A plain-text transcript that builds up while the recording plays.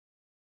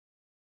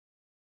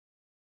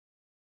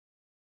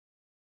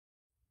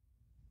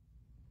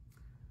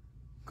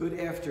Good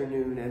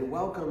afternoon and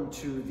welcome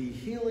to the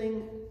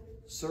healing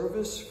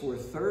service for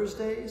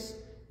Thursdays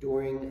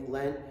during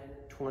Lent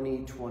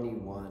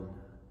 2021.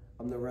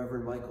 I'm the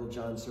Reverend Michael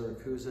John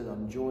Siracusa, and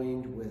I'm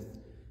joined with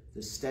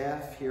the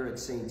staff here at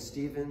St.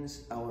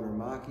 Stephen's, Eleanor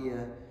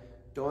Macchia,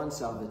 Dawn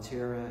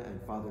Salvatierra,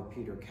 and Father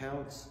Peter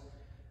Counts.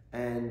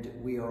 And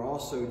we are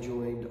also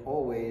joined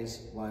always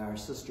by our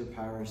sister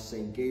parish,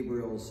 St.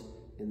 Gabriel's,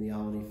 in the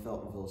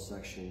Olney-Feltonville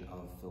section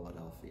of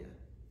Philadelphia.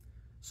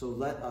 So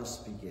let us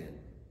begin.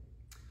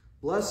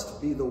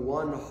 Blessed be the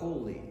one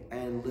holy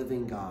and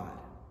living God.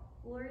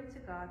 Glory to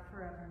God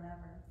forever and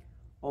ever.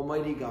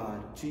 Almighty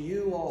God, to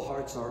you all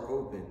hearts are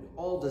open,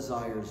 all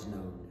desires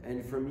known,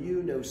 and from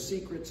you no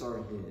secrets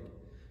are hid.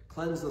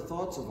 Cleanse the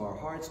thoughts of our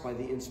hearts by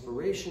the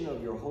inspiration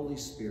of your Holy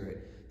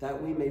Spirit,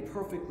 that we may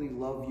perfectly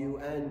love you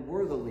and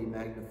worthily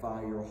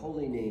magnify your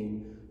holy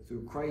name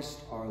through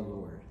Christ our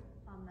Lord.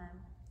 Amen.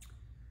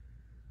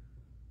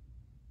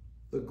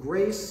 The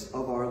grace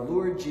of our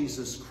Lord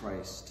Jesus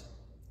Christ,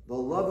 the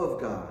love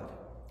of God,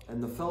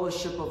 and the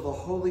fellowship of the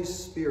Holy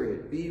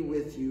Spirit be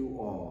with you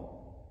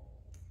all.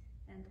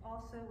 And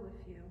also with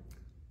you.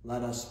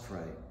 Let us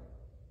pray.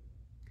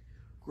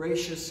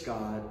 Gracious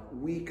God,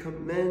 we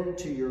commend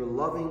to your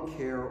loving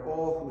care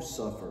all who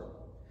suffer,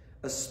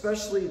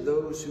 especially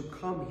those who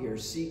come here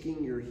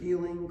seeking your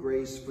healing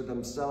grace for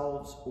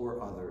themselves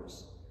or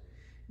others.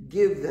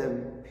 Give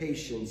them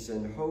patience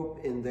and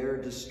hope in their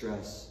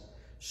distress.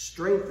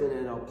 Strengthen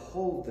and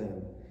uphold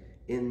them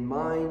in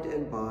mind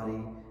and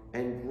body,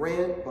 and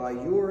grant by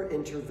your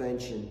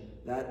intervention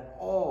that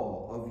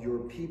all of your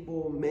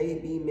people may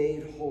be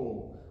made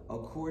whole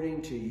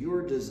according to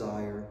your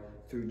desire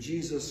through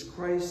Jesus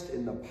Christ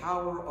in the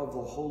power of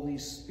the Holy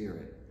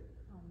Spirit.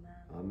 Amen.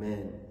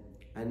 Amen.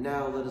 And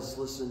now let us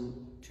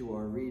listen to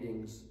our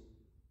readings.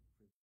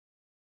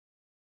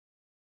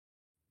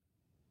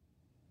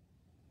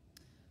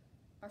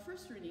 Our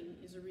first reading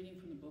is a reading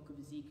from the book of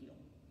Ezekiel.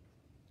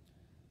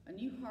 A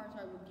new heart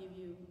I will give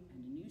you,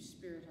 and a new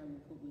spirit I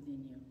will put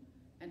within you.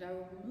 And I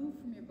will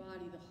remove from your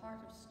body the heart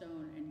of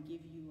stone and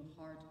give you a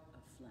heart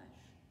of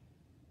flesh.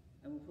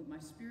 I will put my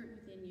spirit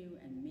within you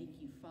and make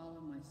you follow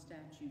my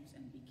statutes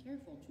and be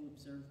careful to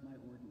observe my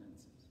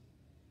ordinances.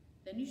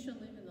 Then you shall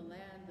live in the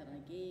land that I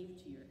gave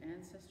to your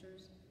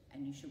ancestors,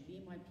 and you shall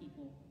be my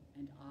people,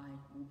 and I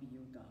will be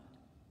your God.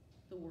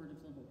 The word of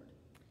the Lord.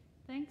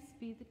 Thanks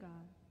be to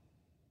God.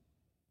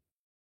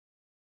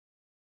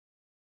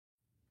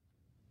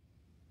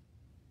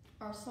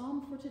 Our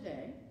psalm for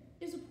today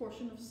is a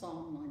portion of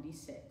Psalm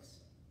 96.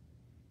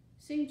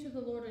 Sing to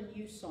the Lord a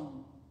new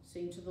song.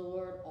 Sing to the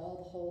Lord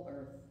all the whole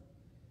earth.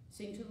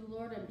 Sing to the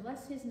Lord and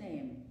bless his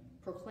name.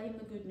 Proclaim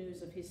the good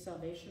news of his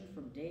salvation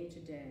from day to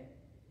day.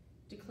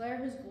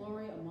 Declare his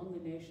glory among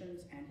the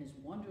nations and his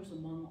wonders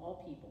among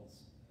all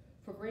peoples.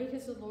 For great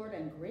is the Lord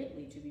and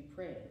greatly to be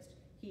praised.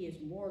 He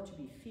is more to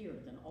be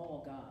feared than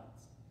all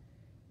gods.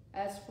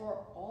 As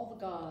for all the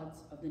gods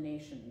of the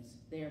nations,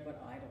 they are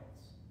but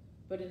idols.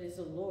 But it is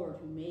the Lord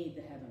who made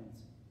the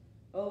heavens.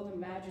 Oh, the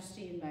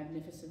majesty and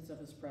magnificence of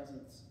his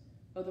presence.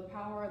 Oh, the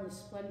power and the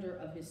splendor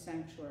of his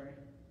sanctuary.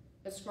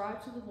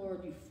 Ascribe to the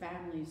Lord, you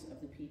families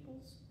of the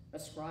peoples.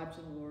 Ascribe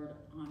to the Lord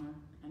honor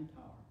and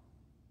power.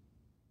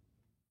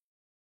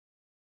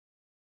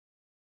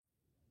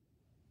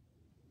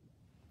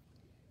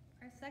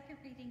 Our second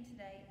reading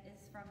today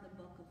is from the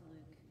book of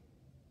Luke.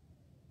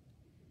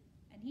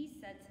 And he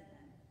said to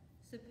them,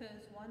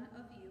 suppose one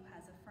of you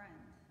has a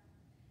friend,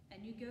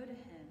 and you go to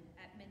him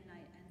at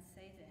midnight and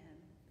say to him,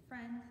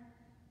 friend,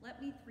 let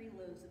me 3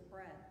 loaves of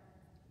bread,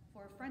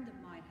 for a friend of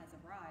mine has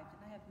arrived,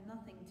 and I have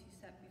nothing to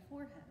set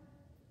before him.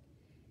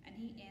 And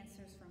he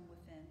answers from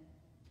within,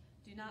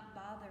 do not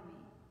bother me.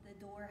 The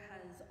door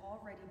has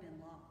already been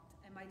locked,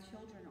 and my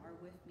children are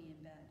with me in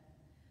bed.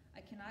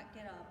 I cannot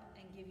get up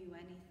and give you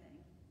anything.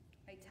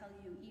 I tell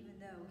you, even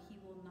though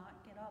he will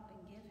not get up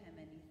and give him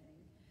anything,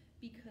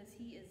 because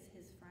he is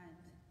his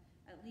friend,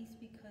 at least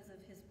because of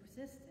his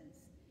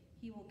persistence,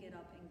 he will get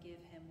up and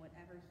give him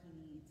whatever he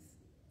needs.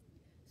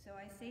 So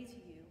I say to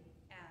you,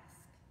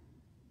 ask,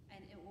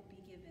 and it will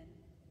be given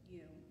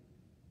you.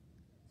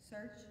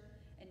 Search,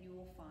 and you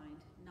will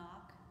find.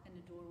 Knock, and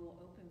the door will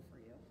open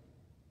for you.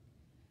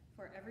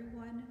 For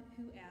everyone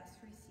who asks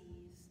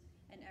receives,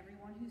 and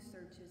everyone who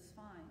searches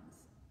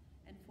finds.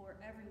 And for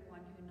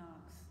everyone who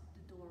knocks,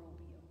 the door will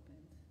be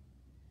opened.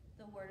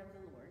 The word of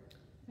the Lord.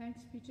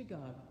 Thanks be to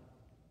God.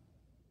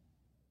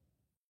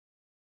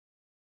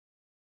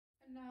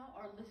 And now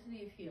our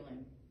litany of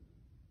healing.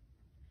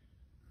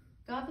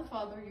 God the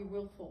Father, your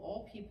will for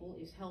all people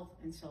is health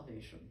and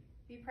salvation.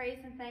 We praise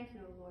and thank you,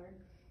 O Lord.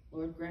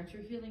 Lord, grant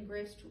your healing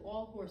grace to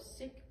all who are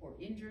sick or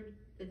injured,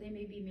 that they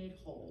may be made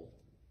whole.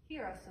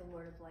 Hear us, O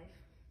Lord of life.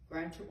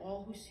 Grant to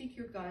all who seek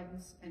your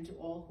guidance, and to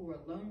all who are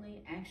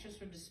lonely, anxious,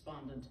 or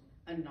despondent,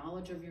 a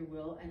knowledge of your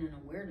will and an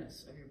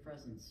awareness of your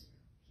presence.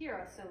 Hear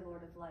us, O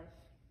Lord of life.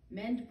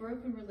 Mend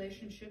broken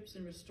relationships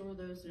and restore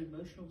those in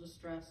emotional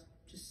distress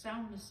to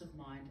soundness of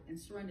mind and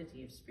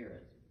serenity of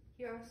spirit.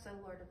 Hear us,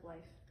 O Lord of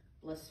life.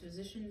 Bless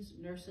physicians,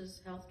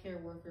 nurses,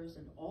 healthcare workers,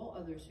 and all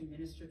others who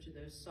minister to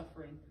those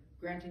suffering,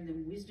 granting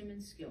them wisdom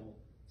and skill,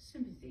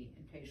 sympathy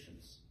and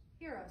patience.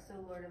 Hear us,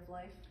 O Lord of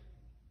life.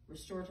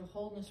 Restore to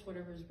wholeness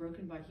whatever is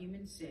broken by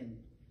human sin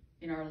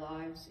in our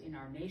lives, in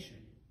our nation,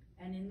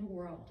 and in the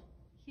world.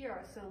 Hear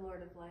us, O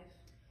Lord of life.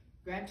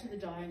 Grant to the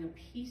dying a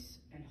peace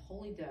and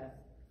holy death,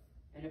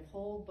 and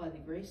uphold by the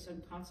grace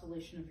and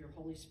consolation of your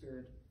Holy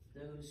Spirit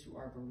those who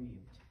are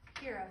bereaved.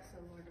 Hear us,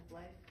 O Lord of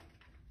life.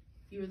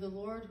 You are the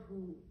Lord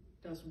who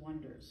does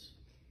wonders.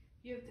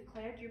 You have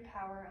declared your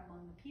power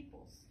among the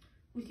peoples.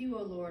 With you,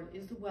 O Lord,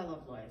 is the well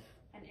of life.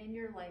 And in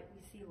your light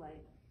we see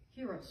light.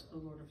 Hear us, O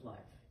Lord of life.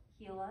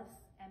 Heal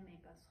us and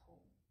make us whole.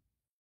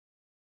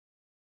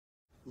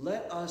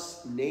 Let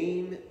us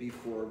name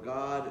before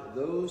God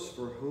those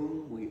for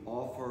whom we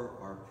offer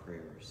our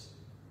prayers.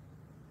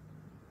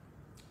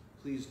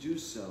 Please do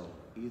so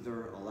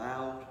either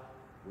aloud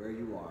where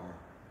you are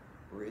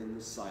or in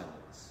the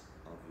silence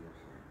of your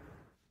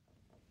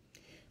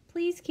heart.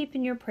 Please keep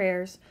in your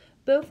prayers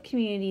both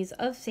communities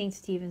of St.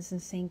 Stephen's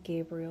and St.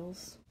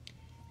 Gabriel's.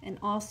 And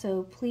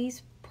also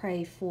please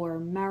pray for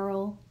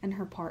Meryl and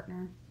her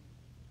partner.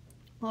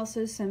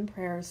 Also send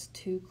prayers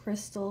to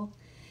Crystal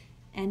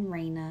and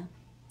Raina.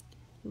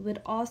 We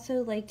would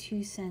also like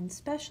to send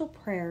special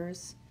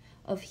prayers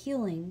of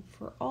healing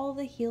for all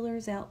the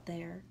healers out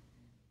there.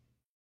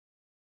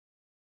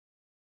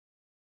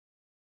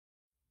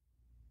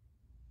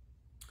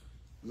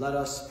 Let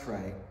us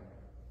pray.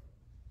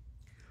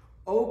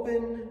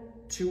 Open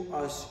to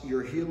us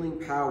your healing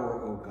power,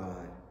 O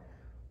God.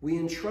 We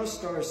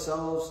entrust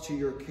ourselves to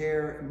your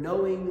care,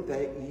 knowing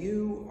that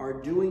you are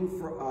doing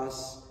for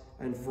us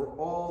and for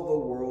all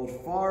the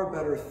world far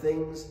better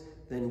things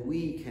than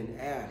we can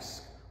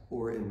ask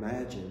or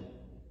imagine.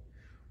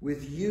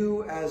 With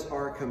you as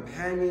our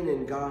companion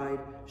and guide,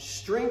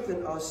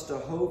 strengthen us to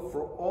hope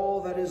for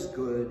all that is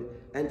good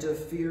and to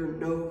fear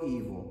no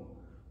evil.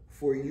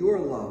 For your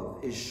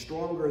love is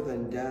stronger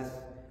than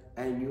death,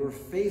 and your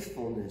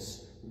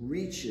faithfulness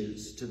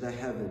reaches to the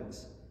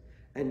heavens.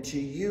 And to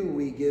you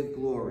we give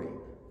glory,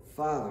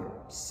 Father,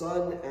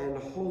 Son, and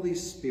Holy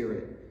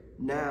Spirit,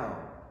 now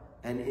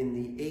and in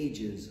the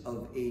ages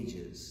of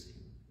ages.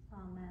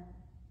 Amen.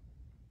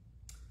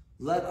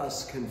 Let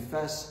us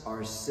confess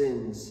our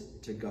sins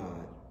to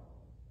God.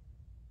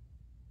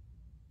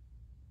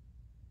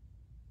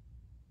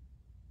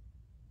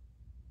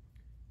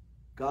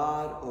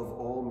 God of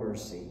all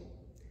mercy,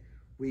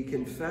 we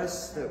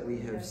confess that we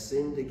have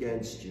sinned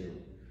against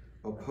you,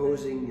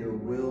 opposing your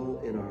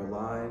will in our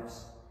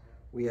lives.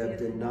 We have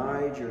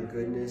denied your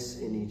goodness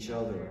in each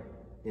other,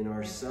 in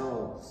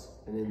ourselves,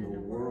 and in the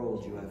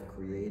world you have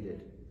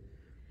created.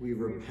 We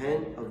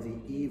repent of the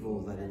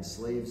evil that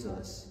enslaves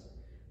us,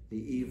 the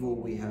evil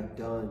we have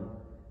done,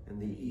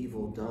 and the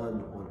evil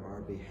done on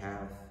our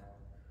behalf.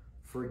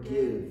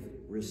 Forgive,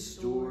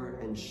 restore,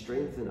 and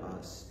strengthen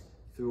us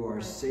through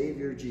our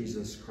Savior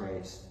Jesus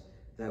Christ,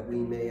 that we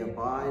may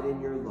abide in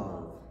your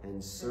love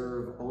and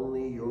serve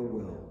only your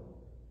will.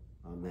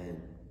 Amen.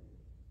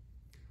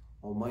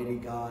 Almighty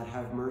God,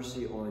 have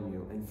mercy on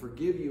you and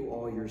forgive you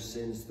all your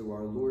sins through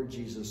our Lord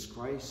Jesus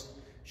Christ,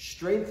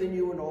 strengthen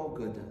you in all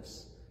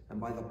goodness, and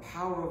by the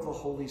power of the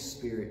Holy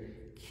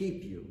Spirit,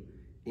 keep you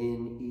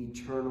in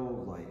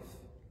eternal life.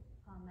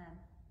 Amen.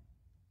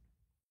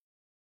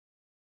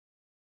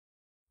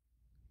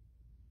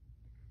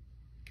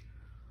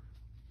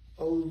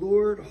 O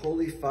Lord,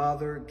 Holy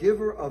Father,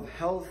 giver of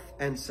health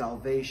and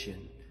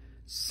salvation,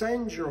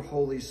 send your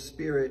Holy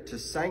Spirit to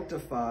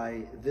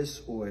sanctify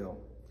this oil,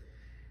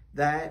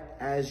 that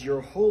as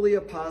your holy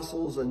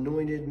apostles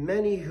anointed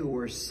many who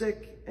were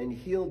sick and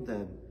healed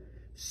them,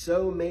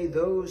 so may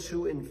those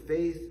who in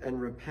faith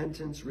and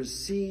repentance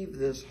receive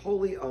this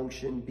holy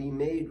unction be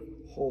made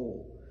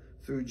whole.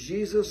 Through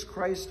Jesus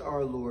Christ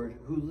our Lord,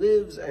 who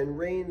lives and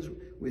reigns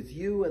with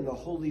you and the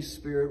Holy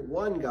Spirit,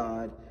 one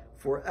God,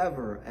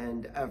 forever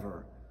and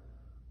ever.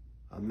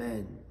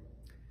 Amen.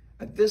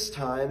 At this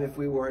time, if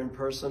we were in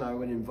person, I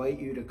would invite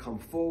you to come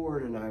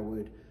forward and I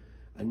would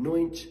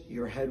anoint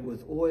your head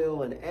with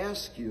oil and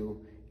ask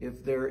you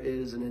if there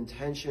is an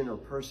intention or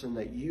person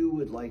that you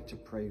would like to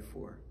pray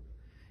for.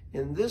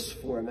 In this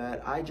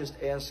format, I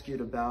just ask you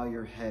to bow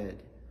your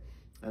head,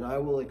 and I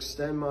will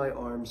extend my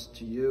arms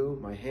to you,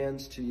 my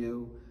hands to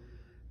you,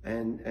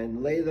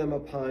 and lay them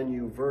upon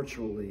you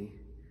virtually.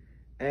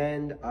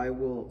 And I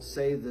will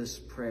say this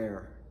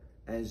prayer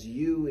as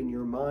you in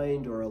your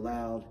mind or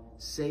aloud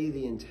say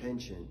the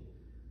intention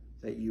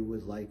that you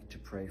would like to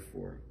pray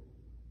for.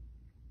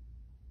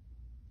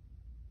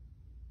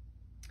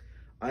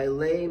 I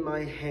lay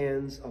my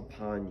hands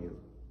upon you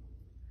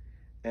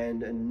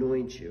and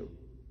anoint you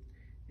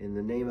in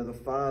the name of the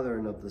Father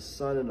and of the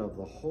Son and of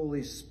the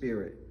Holy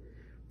Spirit,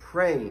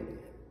 praying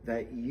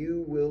that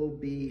you will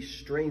be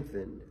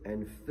strengthened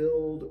and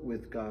filled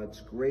with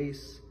God's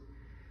grace,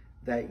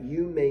 that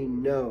you may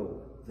know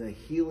the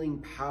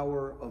healing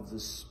power of the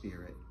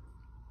Spirit.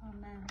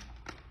 Amen.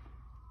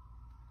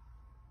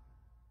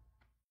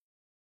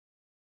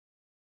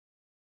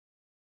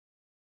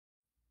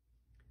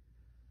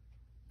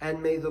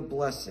 And may the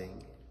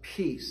blessing,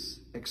 peace,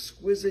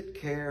 exquisite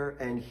care,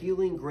 and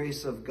healing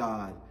grace of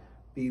God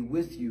be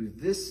with you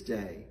this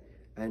day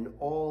and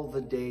all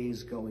the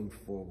days going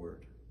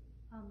forward.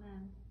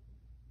 Amen.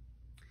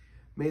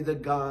 May the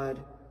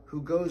God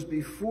who goes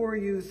before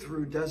you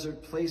through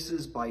desert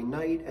places by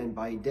night and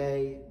by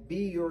day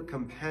be your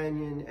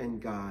companion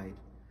and guide.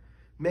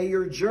 May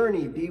your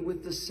journey be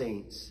with the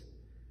saints,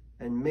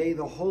 and may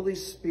the Holy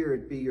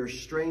Spirit be your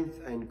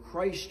strength and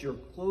Christ your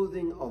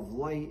clothing of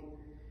light,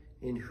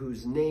 in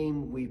whose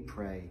name we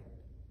pray.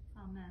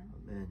 Amen.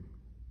 Amen.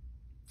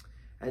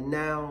 And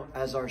now,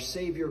 as our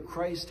Savior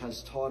Christ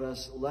has taught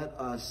us, let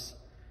us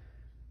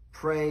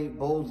pray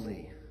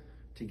boldly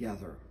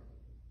together.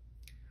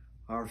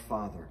 Our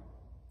Father,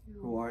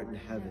 who art in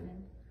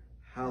heaven,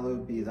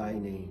 hallowed be thy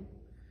name.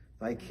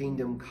 Thy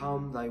kingdom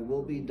come, thy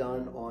will be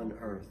done on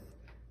earth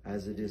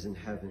as it is in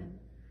heaven.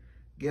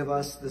 Give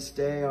us this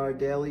day our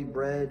daily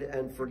bread,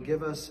 and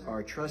forgive us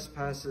our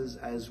trespasses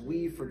as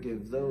we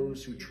forgive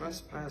those who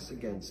trespass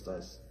against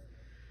us.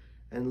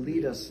 And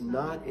lead us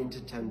not into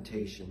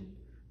temptation,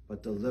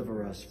 but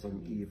deliver us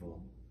from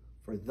evil.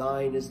 For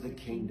thine is the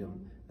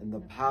kingdom, and the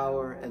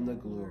power, and the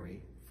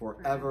glory,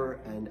 forever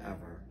and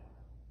ever.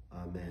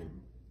 Amen.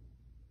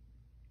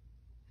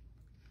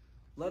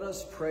 Let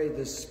us pray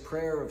this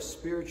prayer of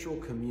spiritual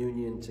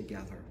communion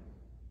together.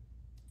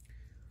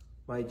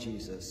 My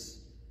Jesus,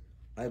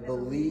 I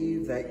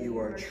believe that you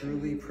are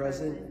truly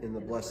present in the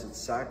blessed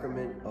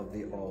sacrament of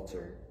the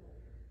altar.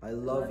 I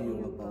love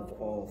you above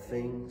all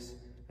things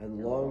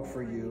and long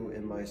for you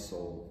in my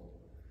soul.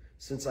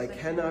 Since I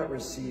cannot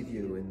receive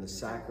you in the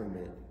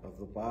sacrament of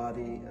the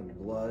body and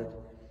blood,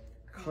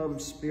 come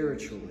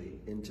spiritually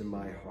into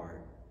my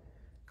heart.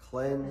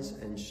 Cleanse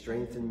and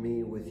strengthen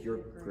me with your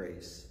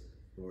grace,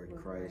 Lord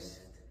Christ,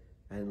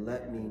 and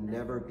let me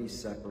never be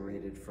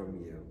separated from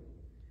you.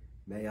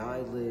 May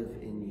I live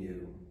in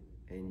you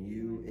and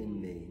you in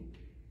me,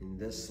 in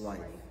this life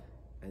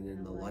and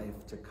in the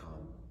life to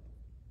come.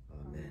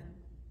 Amen.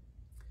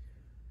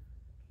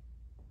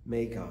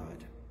 May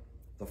God,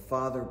 the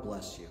Father,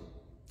 bless you.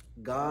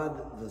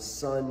 God, the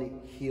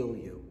Son, heal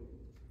you.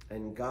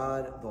 And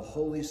God, the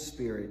Holy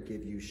Spirit,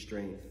 give you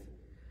strength.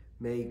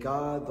 May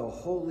God, the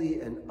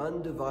Holy and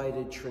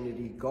Undivided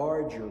Trinity,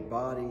 guard your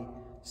body,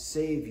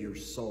 save your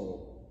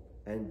soul,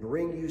 and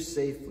bring you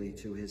safely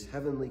to his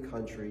heavenly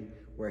country,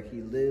 where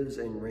he lives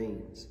and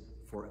reigns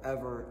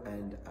forever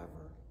and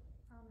ever.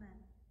 Amen.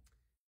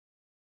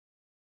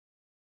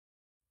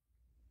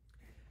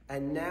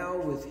 And now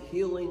with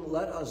healing,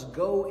 let us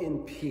go in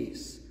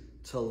peace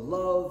to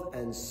love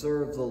and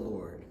serve the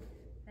Lord.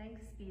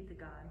 Thanks be to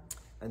God.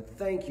 And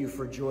thank you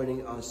for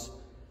joining us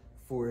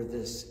for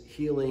this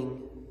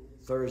Healing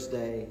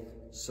Thursday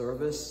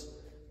service.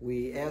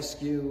 We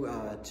ask you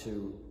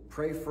to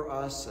pray for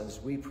us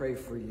as we pray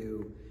for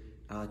you,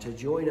 to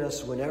join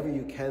us whenever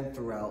you can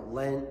throughout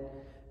Lent,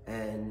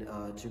 and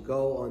to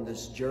go on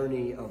this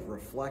journey of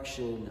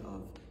reflection,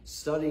 of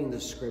studying the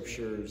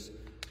scriptures,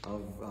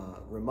 of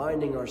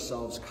reminding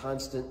ourselves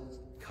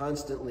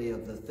constantly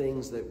of the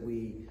things that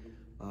we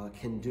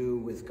can do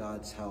with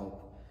God's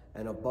help.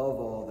 And above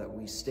all, that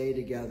we stay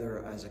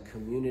together as a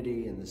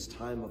community in this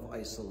time of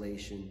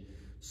isolation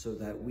so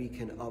that we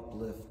can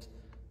uplift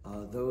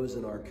those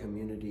in our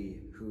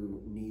community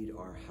who need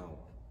our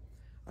help.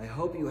 I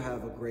hope you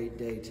have a great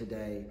day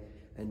today,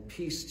 and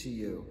peace to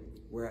you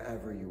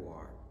wherever you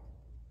are.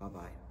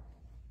 Bye-bye.